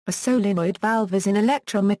A solenoid valve is an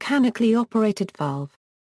electromechanically operated valve.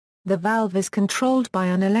 The valve is controlled by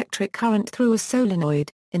an electric current through a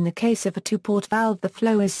solenoid. In the case of a two-port valve, the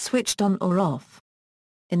flow is switched on or off.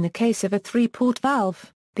 In the case of a three-port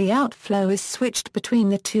valve, the outflow is switched between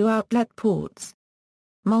the two outlet ports.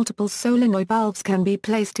 Multiple solenoid valves can be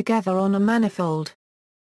placed together on a manifold.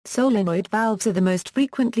 Solenoid valves are the most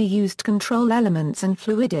frequently used control elements in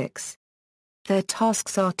fluidics. Their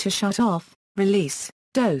tasks are to shut off, release,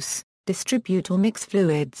 dose, distribute or mix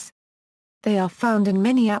fluids. They are found in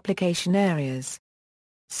many application areas.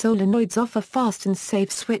 Solenoids offer fast and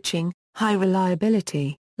safe switching, high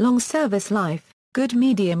reliability, long service life, good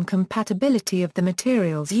medium compatibility of the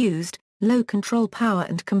materials used, low control power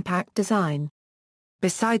and compact design.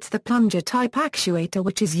 Besides the plunger-type actuator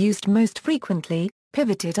which is used most frequently,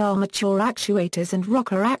 pivoted armature actuators and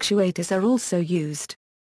rocker actuators are also used.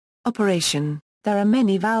 Operation: there are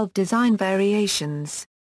many valve design variations.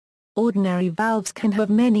 Ordinary valves can have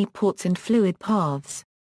many ports and fluid paths.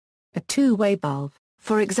 A two-way valve,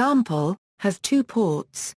 for example, has two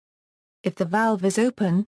ports. If the valve is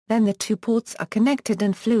open, then the two ports are connected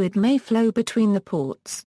and fluid may flow between the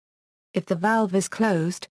ports. If the valve is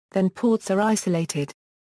closed, then ports are isolated.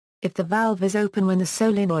 If the valve is open when the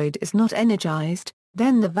solenoid is not energized,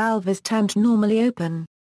 then the valve is turned normally open.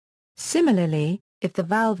 Similarly, if the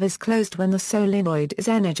valve is closed when the solenoid is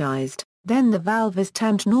energized, then the valve is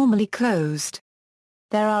turned normally closed.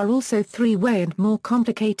 There are also three-way and more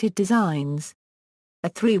complicated designs. A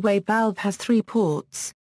three-way valve has three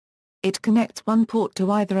ports. It connects one port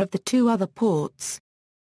to either of the two other ports.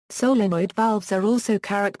 Solenoid valves are also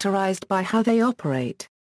characterized by how they operate.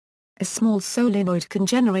 A small solenoid can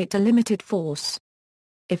generate a limited force.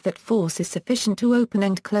 If that force is sufficient to open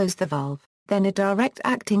and close the valve, then a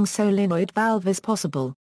direct-acting solenoid valve is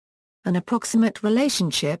possible. An approximate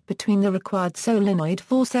relationship between the required solenoid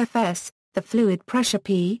force Fs, the fluid pressure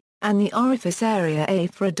P, and the orifice area A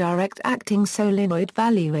for a direct-acting solenoid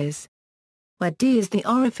value is, where d is the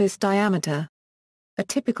orifice diameter. A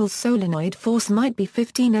typical solenoid force might be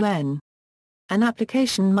 15 N. An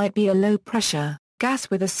application might be a low-pressure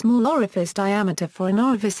gas with a small orifice diameter for an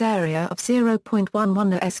orifice area of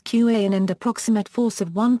 0.11 SQA and approximate force of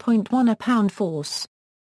 1.1 pound force.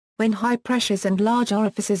 When high pressures and large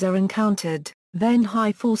orifices are encountered, then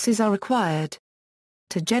high forces are required.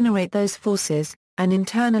 To generate those forces, an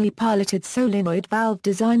internally piloted solenoid valve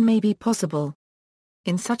design may be possible.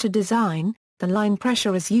 In such a design, the line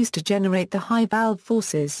pressure is used to generate the high valve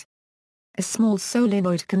forces. A small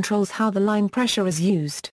solenoid controls how the line pressure is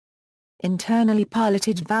used. Internally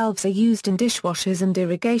piloted valves are used in dishwashers and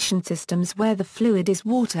irrigation systems where the fluid is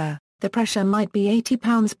water. The pressure might be 80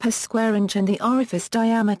 pounds per square inch and the orifice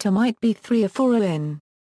diameter might be 3 or 4 in.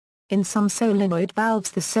 In some solenoid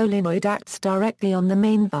valves the solenoid acts directly on the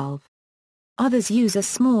main valve. Others use a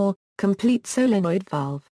small, complete solenoid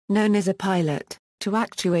valve, known as a pilot, to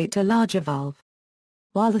actuate a larger valve.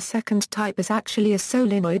 While the second type is actually a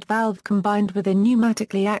solenoid valve combined with a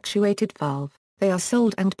pneumatically actuated valve, they are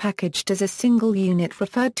sold and packaged as a single unit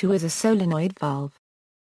referred to as a solenoid valve.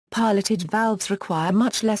 Piloted valves require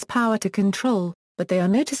much less power to control, but they are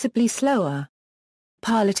noticeably slower.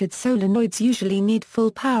 Piloted solenoids usually need full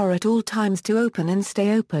power at all times to open and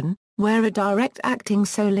stay open, where a direct-acting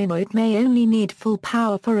solenoid may only need full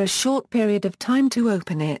power for a short period of time to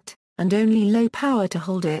open it, and only low power to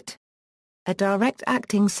hold it. A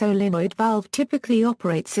direct-acting solenoid valve typically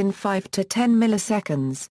operates in 5 to 10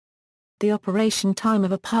 milliseconds. The operation time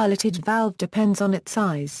of a piloted valve depends on its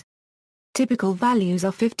size. Typical values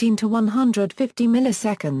are 15 to 150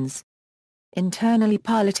 milliseconds. Internally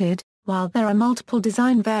piloted, while there are multiple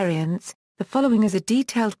design variants, the following is a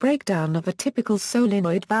detailed breakdown of a typical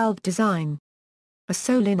solenoid valve design. A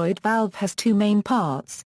solenoid valve has two main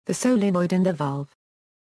parts, the solenoid and the valve.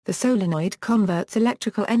 The solenoid converts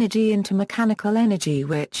electrical energy into mechanical energy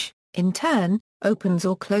which, in turn, opens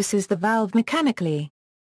or closes the valve mechanically.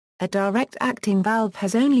 A direct-acting valve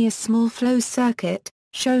has only a small flow circuit,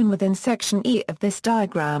 shown within section E of this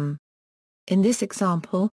diagram. In this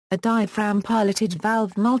example, a diaphragm-piloted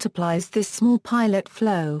valve multiplies this small pilot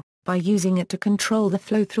flow, by using it to control the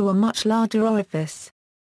flow through a much larger orifice.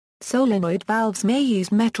 Solenoid valves may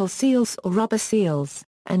use metal seals or rubber seals,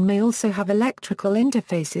 and may also have electrical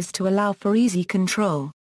interfaces to allow for easy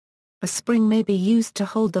control. A spring may be used to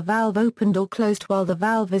hold the valve opened or closed while the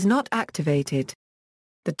valve is not activated.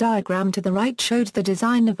 The diagram to the right showed the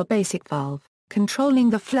design of a basic valve,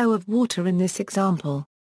 controlling the flow of water in this example.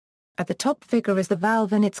 At the top figure is the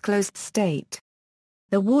valve in its closed state.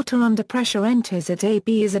 The water under pressure enters at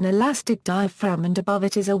AB as an elastic diaphragm and above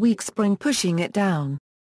it is a weak spring pushing it down.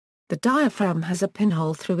 The diaphragm has a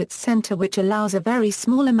pinhole through its center which allows a very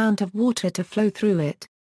small amount of water to flow through it.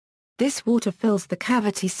 This water fills the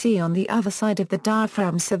cavity C on the other side of the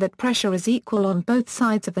diaphragm so that pressure is equal on both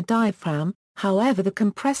sides of the diaphragm, however the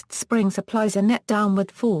compressed spring applies a net downward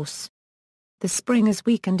force. The spring is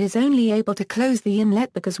weak and is only able to close the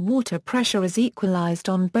inlet because water pressure is equalized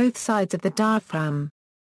on both sides of the diaphragm.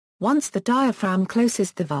 Once the diaphragm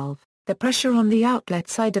closes the valve, the pressure on the outlet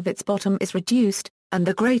side of its bottom is reduced, and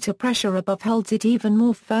the greater pressure above holds it even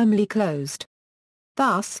more firmly closed.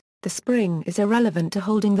 Thus, the spring is irrelevant to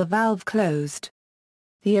holding the valve closed.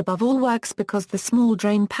 The above all works because the small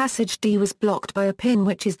drain passage D was blocked by a pin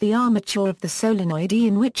which is the armature of the solenoid E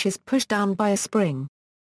in which is pushed down by a spring.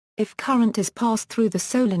 If current is passed through the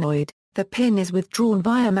solenoid, the pin is withdrawn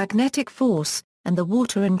via magnetic force, and the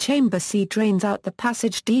water in chamber C drains out the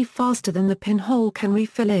passage D faster than the pinhole can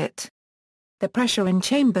refill it. The pressure in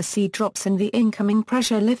chamber C drops and the incoming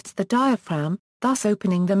pressure lifts the diaphragm, thus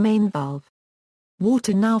opening the main valve.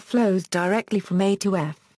 Water now flows directly from A to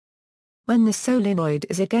F. When the solenoid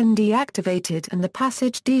is again deactivated and the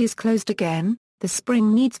passage D is closed again, the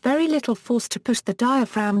spring needs very little force to push the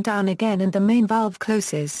diaphragm down again and the main valve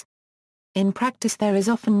closes. In practice there is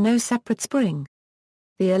often no separate spring.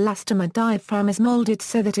 The elastomer diaphragm is molded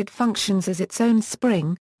so that it functions as its own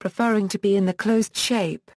spring, preferring to be in the closed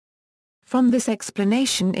shape. From this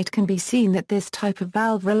explanation it can be seen that this type of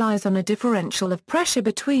valve relies on a differential of pressure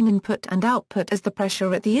between input and output, as the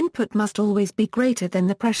pressure at the input must always be greater than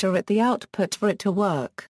the pressure at the output for it to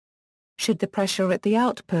work. Should the pressure at the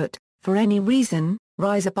output, for any reason,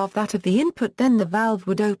 rise above that of the input, then the valve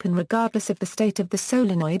would open regardless of the state of the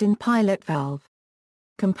solenoid and pilot valve.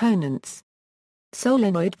 Components.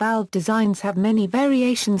 Solenoid valve designs have many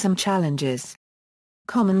variations and challenges.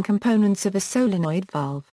 Common components of a solenoid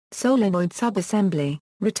valve: solenoid subassembly,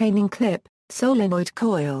 retaining clip, solenoid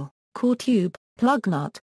coil, core tube, plug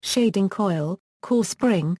nut, shading coil, core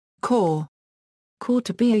spring, core. Core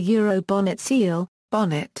to be a Euro bonnet seal,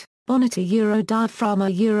 bonnet, bonnet a Euro diaphragm a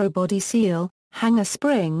Euro body seal, hanger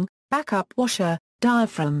spring, backup washer,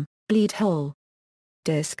 diaphragm, bleed hole.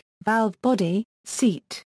 Disc, valve body,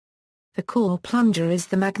 seat. The core plunger is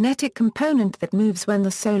the magnetic component that moves when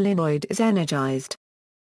the solenoid is energized.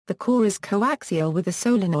 The core is coaxial with the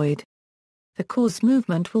solenoid. The core's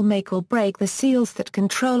movement will make or break the seals that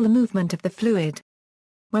control the movement of the fluid.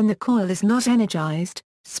 When the coil is not energized,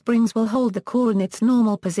 springs will hold the core in its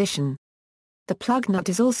normal position. The plug nut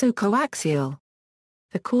is also coaxial.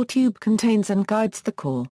 The core tube contains and guides the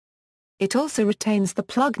core. It also retains the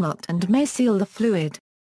plug nut and may seal the fluid.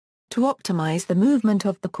 To optimize the movement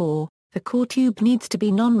of the core tube needs to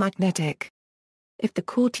be non-magnetic. If the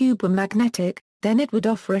core tube were magnetic, then it would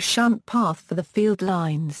offer a shunt path for the field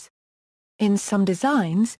lines. In some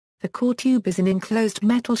designs, the core tube is an enclosed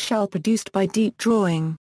metal shell produced by deep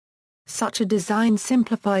drawing. Such a design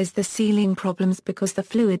simplifies the sealing problems because the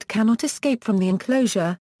fluid cannot escape from the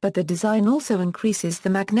enclosure, but the design also increases the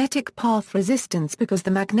magnetic path resistance because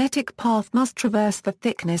the magnetic path must traverse the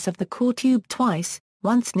thickness of the core tube twice,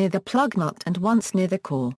 once near the plug nut and once near the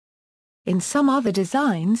core. In some other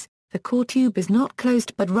designs, the core tube is not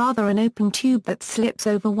closed but rather an open tube that slips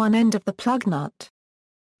over one end of the plug nut.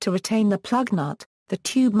 To retain the plug nut, the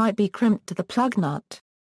tube might be crimped to the plug nut.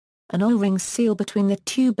 An O-ring seal between the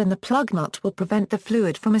tube and the plug nut will prevent the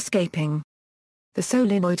fluid from escaping. The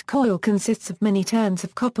solenoid coil consists of many turns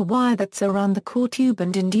of copper wire that surround the core tube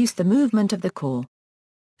and induce the movement of the core.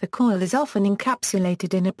 The coil is often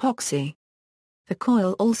encapsulated in epoxy. The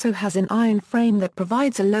coil also has an iron frame that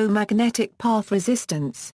provides a low magnetic path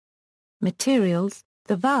resistance. Materials: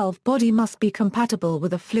 the valve body must be compatible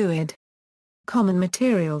with a fluid. Common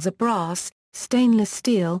materials are brass, stainless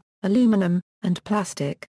steel, aluminum, and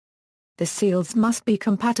plastic. The seals must be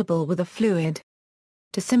compatible with a fluid.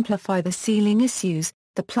 To simplify the sealing issues,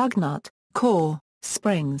 the plug nut, core,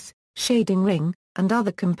 springs, shading ring, and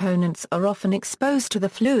other components are often exposed to the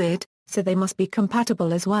fluid, so they must be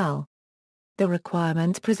compatible as well. The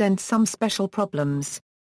requirements present some special problems.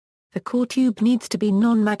 The core tube needs to be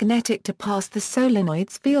non-magnetic to pass the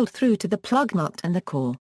solenoid's field through to the plug nut and the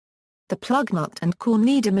core. The plug nut and core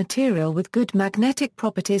need a material with good magnetic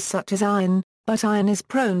properties such as iron, but iron is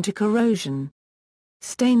prone to corrosion.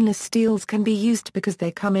 Stainless steels can be used because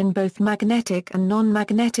they come in both magnetic and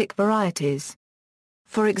non-magnetic varieties.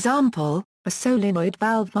 For example, a solenoid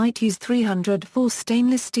valve might use 304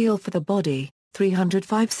 stainless steel for the body,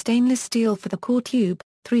 305 stainless steel for the core tube,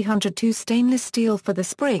 302 stainless steel for the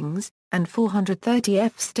springs, and 430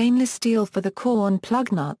 F stainless steel for the core and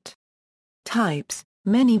plug nut. Types: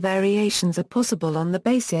 many variations are possible on the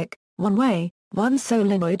basic, one-way, one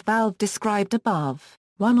solenoid valve described above,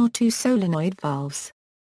 1 or 2 solenoid valves.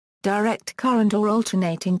 Direct current or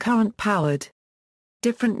alternating current powered.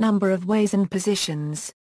 Different number of ways and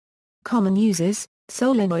positions. Common uses: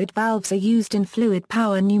 solenoid valves are used in fluid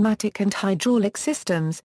power pneumatic and hydraulic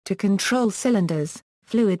systems, to control cylinders,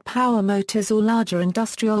 fluid power motors or larger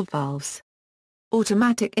industrial valves.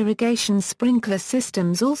 Automatic irrigation sprinkler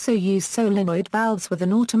systems also use solenoid valves with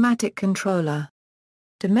an automatic controller.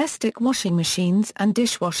 Domestic washing machines and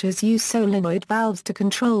dishwashers use solenoid valves to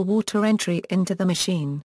control water entry into the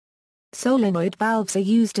machine. Solenoid valves are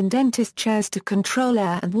used in dentist chairs to control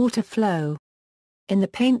air and water flow. In the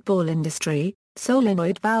paintball industry,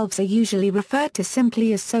 solenoid valves are usually referred to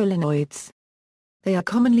simply as solenoids. They are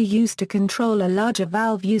commonly used to control a larger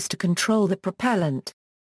valve used to control the propellant.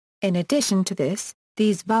 In addition to this,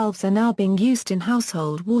 these valves are now being used in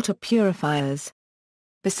household water purifiers.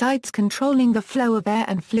 Besides controlling the flow of air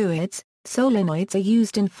and fluids, solenoids are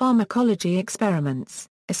used in pharmacology experiments,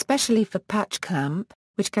 especially for patch clamp,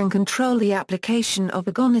 which can control the application of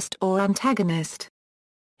agonist or antagonist.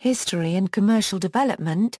 History and commercial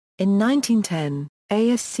development: in 1910,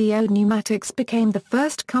 ASCO Pneumatics became the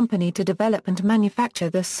first company to develop and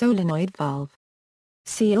manufacture the solenoid valve.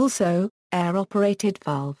 See also, air-operated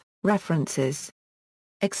valve, references.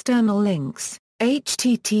 External links: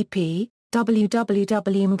 http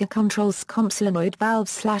www.mga-controls.com solenoid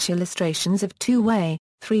valves / illustrations of two-way,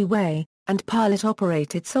 three-way, and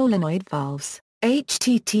pilot-operated solenoid valves,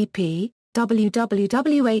 http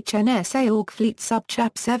www.hnsa.org Fleet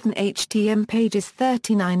Subchap 7 htm pages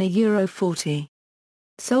 39 €40.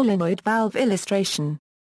 Solenoid valve illustration.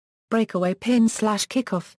 Breakaway pin /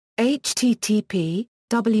 kickoff, http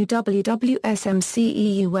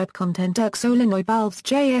www.smceu web content solenoid valves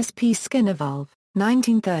JSP Skinner valve,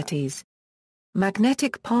 1930s.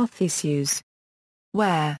 Magnetic path issues.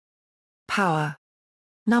 Wear. Power.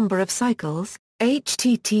 Number of cycles,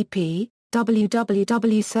 http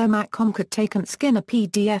www.cermac.com Content Skinner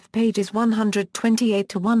PDF pages 128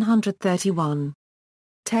 to 131.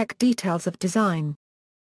 Tech details of design.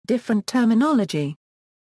 Different terminology.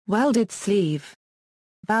 Welded sleeve.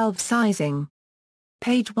 Valve sizing.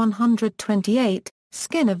 Page 128,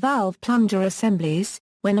 Skinner valve plunger assemblies.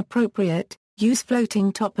 When appropriate, use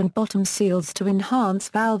floating top and bottom seals to enhance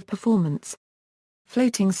valve performance.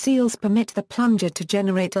 Floating seals permit the plunger to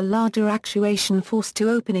generate a larger actuation force to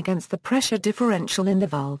open against the pressure differential in the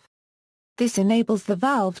valve. This enables the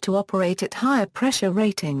valve to operate at higher pressure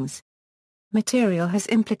ratings. Material has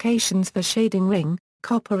implications for shading ring.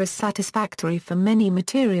 Copper is satisfactory for many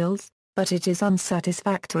materials, but it is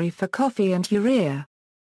unsatisfactory for coffee and urea.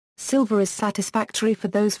 Silver is satisfactory for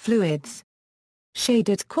those fluids.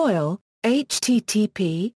 Shaded coil,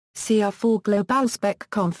 http CR4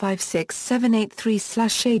 GlobalSpec.com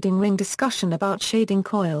 56783/shading ring Discussion about shading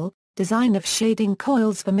coil, design of shading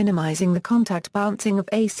coils for minimizing the contact bouncing of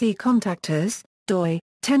AC contactors, doi,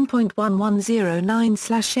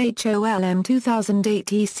 10.1109/HOLM 2008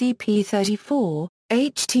 ECP 34,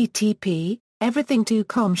 http,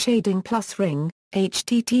 everything2com shading plus ring,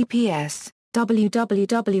 https,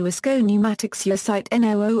 www.isco pneumatics your site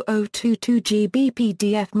N00022GB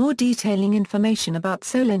PDF More detailing information about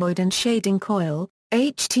solenoid and shading coil,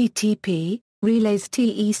 http, relays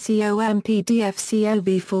TECOM PDF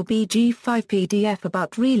COV4BG5 PDF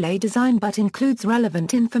about relay design but includes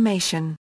relevant information.